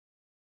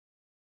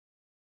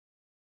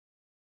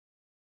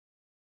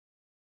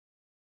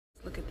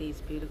Look at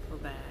these beautiful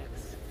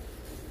bags.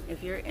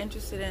 If you're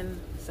interested in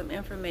some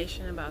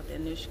information about the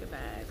Anuschika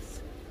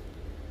bags,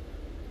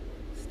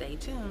 stay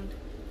tuned.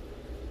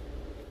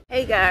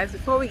 Hey guys,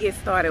 before we get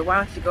started,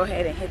 why don't you go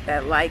ahead and hit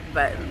that like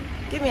button.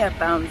 Give me a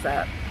thumbs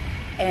up.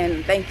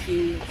 And thank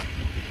you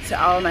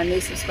to all my new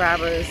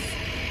subscribers,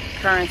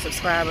 current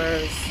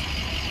subscribers.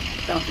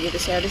 Don't forget to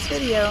share this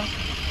video.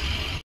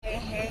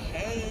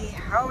 Hey,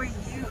 how are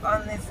you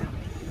on this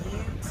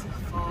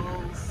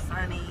beautiful,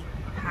 sunny,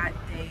 hot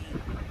day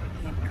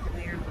in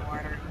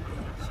Clearwater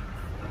Beach,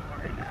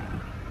 Florida?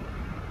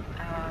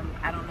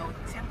 I don't know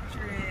what the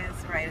temperature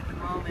is right at the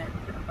moment,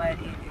 but it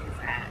is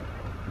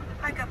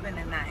like up in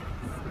the 90s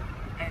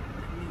at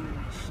the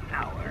noonish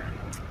hour.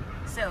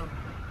 So,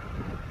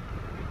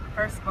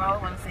 first of all, I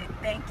want to say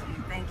thank you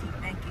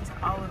to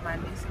all of my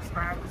new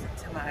subscribers and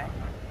to my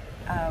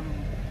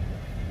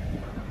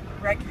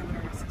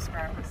regular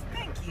subscribers.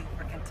 Thank you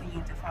for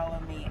continuing to follow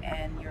me,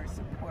 and your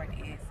support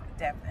is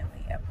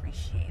definitely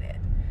appreciated.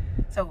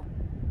 So,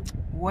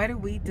 what are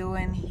we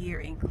doing here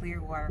in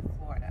Clearwater,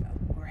 Florida?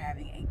 We're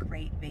having a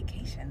great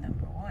vacation,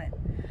 number one.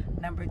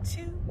 Number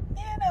two,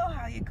 you know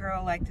how your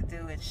girl like to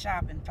do is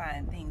shop and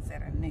find things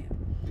that are new.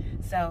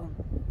 So,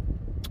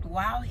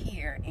 while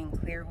here in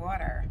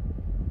Clearwater,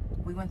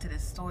 we went to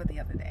this store the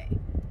other day.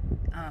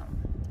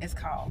 It's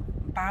called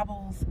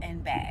Baubles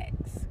and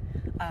Bags.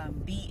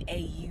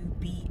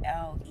 B-A-U-B-L-E-S,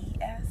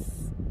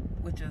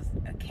 which is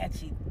a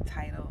catchy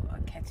title, a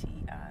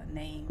catchy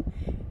name,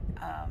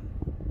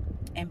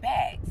 and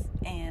bags.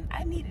 And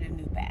I needed a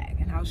new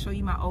bag, and I'll show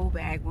you my old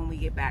bag when we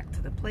get back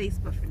to the place,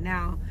 but for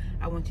now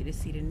I want you to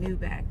see the new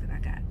bag that I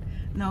got.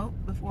 No,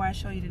 before I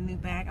show you the new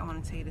bag, I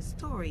want to tell you the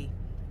story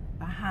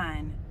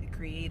behind the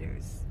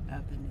creators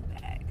of the new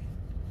bag.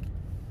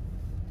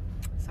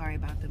 Sorry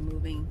about the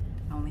moving,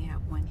 I only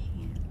have one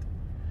hand.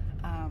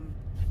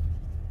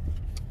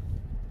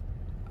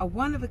 A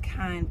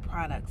one-of-a-kind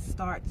product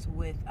starts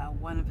with a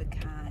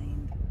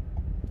one-of-a-kind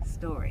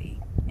story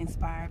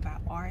inspired by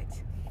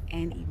art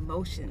and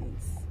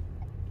emotions.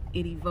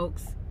 It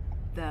evokes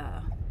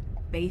the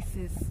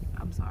Basu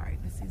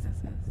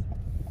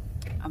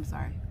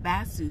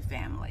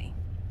family.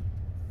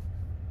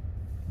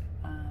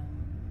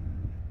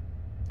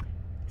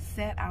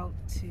 Set out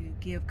to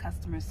give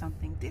customers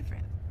something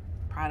different.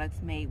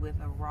 Products made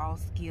with a raw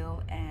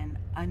skill and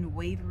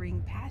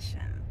unwavering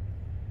passion,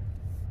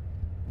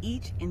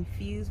 each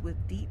infused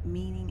with deep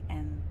meaning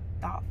and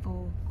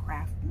thoughtful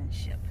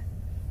craftsmanship.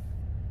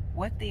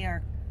 What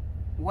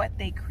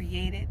they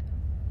created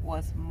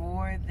was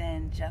more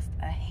than just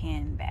a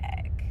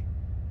handbag.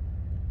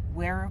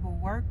 Wearable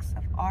works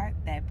of art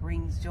that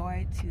brings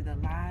joy to the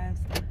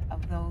lives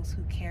of those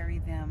who carry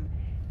them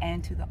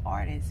and to the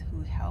artists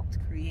who helped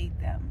create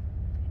them.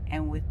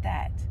 And with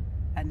that,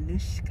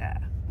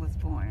 Anuschika was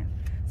born.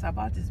 So I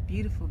bought this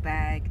beautiful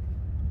bag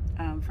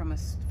from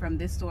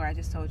this store I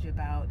just told you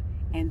about,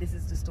 and this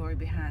is the story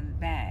behind the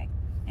bag.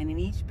 And in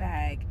each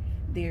bag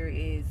there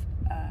is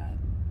a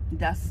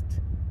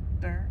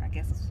duster, I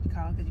guess that's what you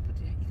call it,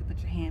 because you can put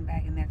your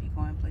handbag in there if you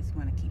go in place you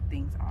want to keep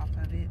things off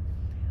of it.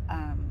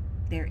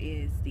 There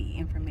is the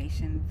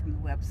information from the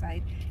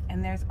website,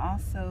 and there's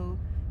also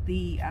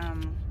the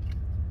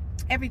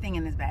everything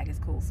in this bag is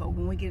cool. So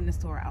when we get in the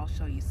store, I'll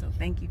show you. So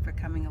thank you for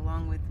coming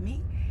along with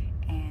me,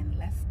 and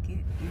let's get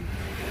into it.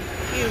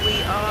 Here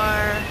we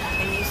are,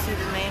 and you see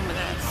the name of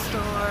that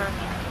store.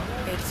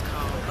 It's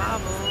called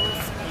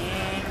Baubles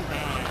and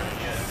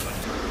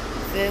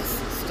Bags. This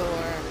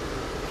store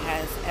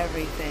has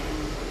everything.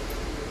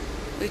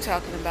 We're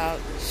talking about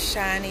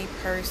shiny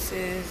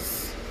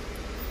purses,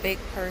 big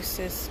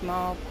purses,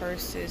 small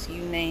purses,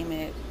 you name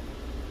it.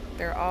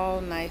 They're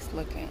all nice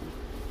looking,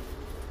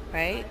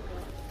 right?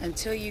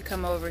 Until you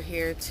come over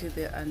here to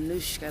the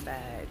Anuschika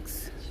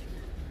bags.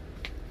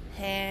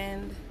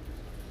 Hand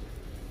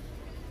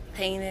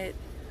painted,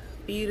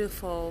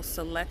 beautiful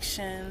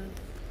selection.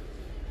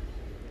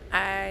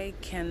 I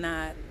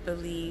cannot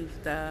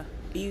believe the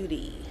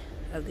beauty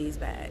of these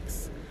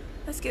bags.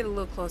 Let's get a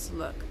little closer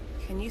look.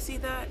 Can you see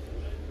that?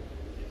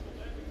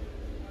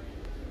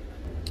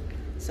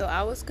 So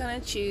I was gonna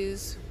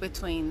choose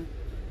between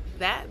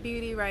that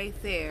beauty right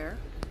there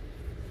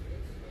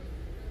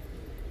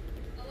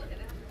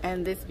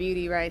and this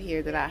beauty right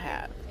here that I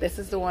have. This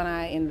is the one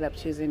I ended up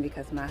choosing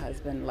because my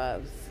husband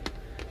loves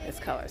this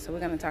color. So we're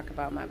gonna talk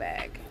about my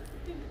bag.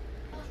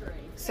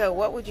 So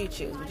what would you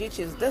choose? Would you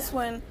choose this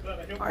one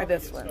or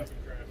this one?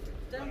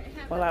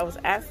 Well,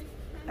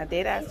 I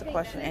did ask the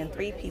question, and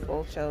 3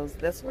 people chose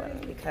this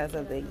one because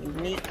of the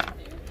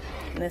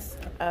uniqueness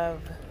of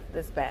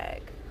this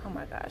bag. Oh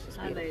my gosh, it's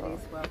beautiful. Hi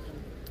ladies,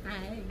 welcome.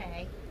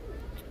 Hi.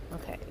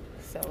 Okay,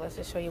 so let's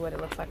just show you what it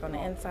looks like on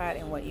the inside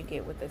and what you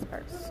get with this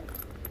purse.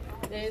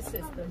 This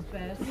is the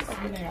best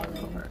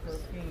smelling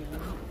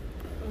perfume.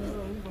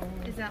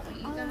 Is that what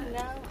you got?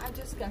 No, I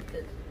just got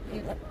the...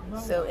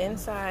 So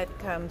inside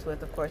comes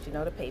with, of course, you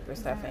know, the paper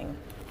stuffing.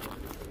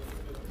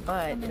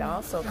 But it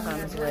also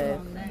comes with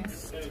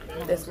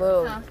this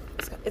little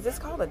Is this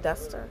called a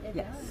duster?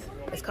 Yes.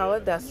 It's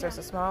called a duster. It's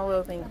a small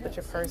little thing to put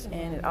your purse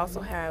in. It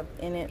also have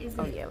in it,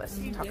 oh yeah, let's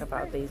talk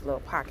about these little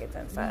pockets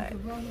inside.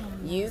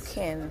 You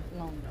can,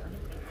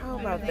 how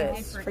about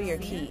this for your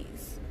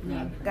keys?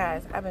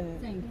 Guys, I've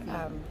been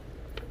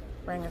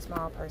wearing a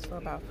small purse for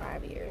about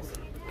 5 years.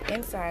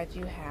 Inside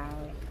you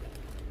have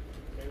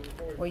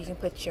where you can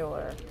put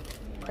your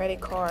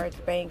credit card,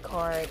 bank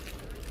card,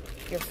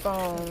 your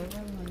phone.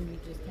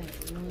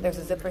 There's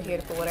a zipper here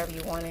to put whatever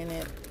you want in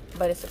it,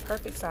 but it's a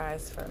perfect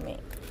size for me.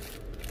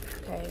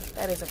 Okay,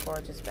 that is a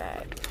gorgeous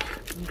bag.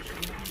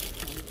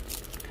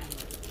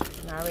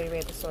 And I already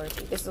read the story.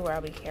 This is where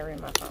I'll be carrying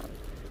my phone.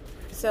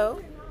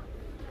 So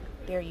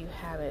there you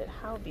have it.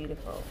 How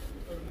beautiful.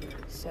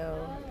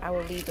 So I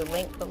will leave the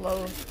link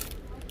below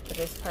for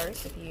this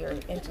purse if you're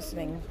interested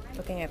in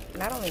looking at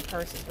not only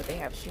purses, but they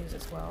have shoes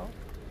as well.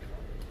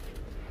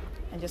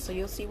 And just so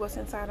you'll see what's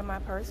inside of my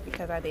purse,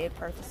 because I did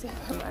purchase it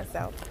for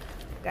myself.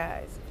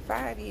 Guys,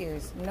 5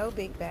 years, no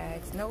big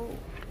bags, no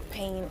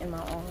pain in my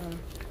arm.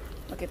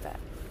 Look at that.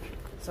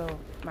 So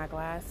my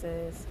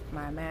glasses,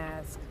 my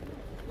mask,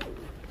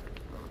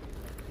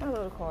 my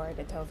little card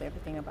that tells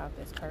everything about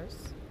this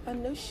purse.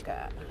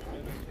 Anuschika.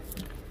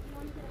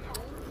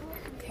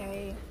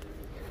 Okay.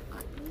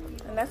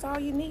 And that's all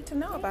you need to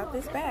know about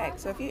this bag.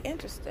 So if you're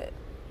interested.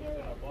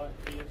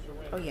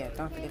 Oh yeah,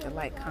 don't forget to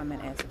like,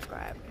 comment, and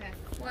subscribe.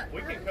 What?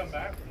 We can come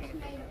back.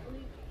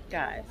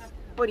 Guys,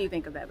 what do you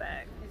think of that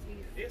bag?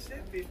 It's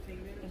at 15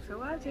 minutes. Thanks for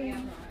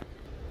watching.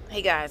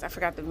 Hey guys, I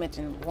forgot to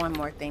mention one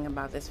more thing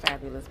about this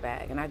fabulous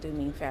bag, and I do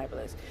mean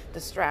fabulous. The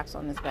straps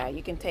on this bag.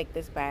 You can take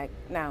this bag.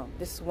 Now,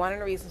 this is one of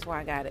the reasons why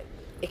I got it.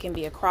 It can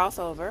be a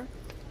crossover.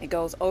 It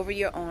goes over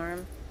your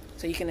arm,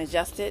 so you can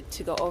adjust it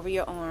to go over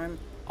your arm,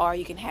 or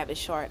you can have it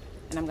short,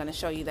 and I'm going to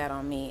show you that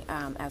on me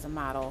as a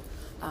model.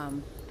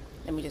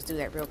 Let me just do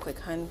that real quick,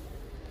 hun.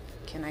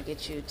 Can I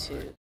get you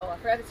to... Oh, I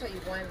forgot to tell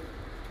you one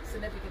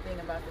significant thing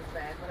about this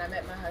bag. When I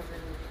met my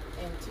husband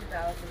in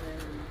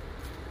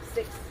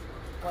 2006,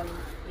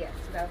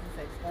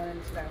 2006, going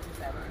into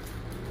 2007.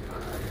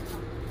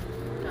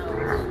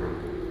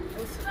 It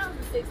was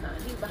 2006, huh?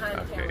 He's behind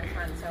the camera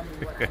trying to tell me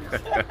what I know.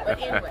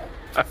 But anyway,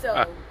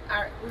 so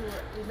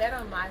we met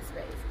on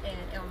MySpace, and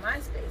on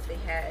MySpace they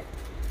had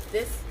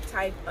this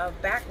type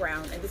of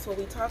background, and this is what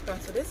we talked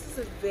on. So this is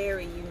a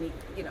very unique,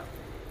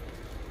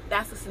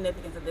 that's the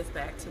significance of this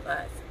bag to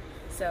us.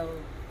 So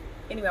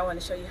anyway, I want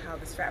to show you how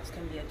the straps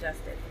can be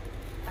adjusted.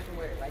 I can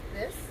wear it like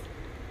this,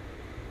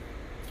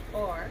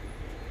 or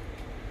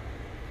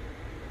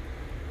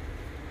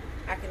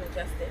I can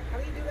adjust it. How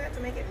do you do that to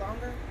make it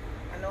longer?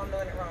 I know I'm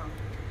doing it wrong.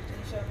 Can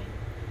you show me?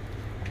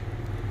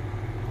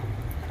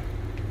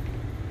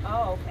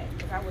 Oh, okay,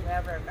 because I would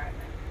never have gotten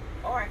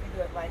that. Or I can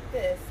do it like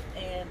this,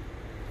 and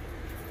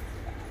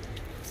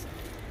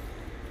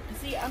you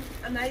see,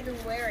 I'm not even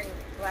wearing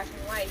black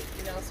and white,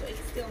 so it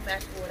can still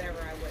match for whatever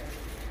I wear.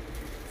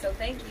 So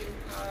thank you.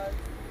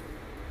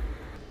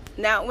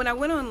 Now, when I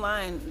went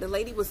online, the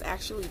lady was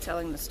actually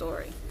telling the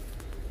story.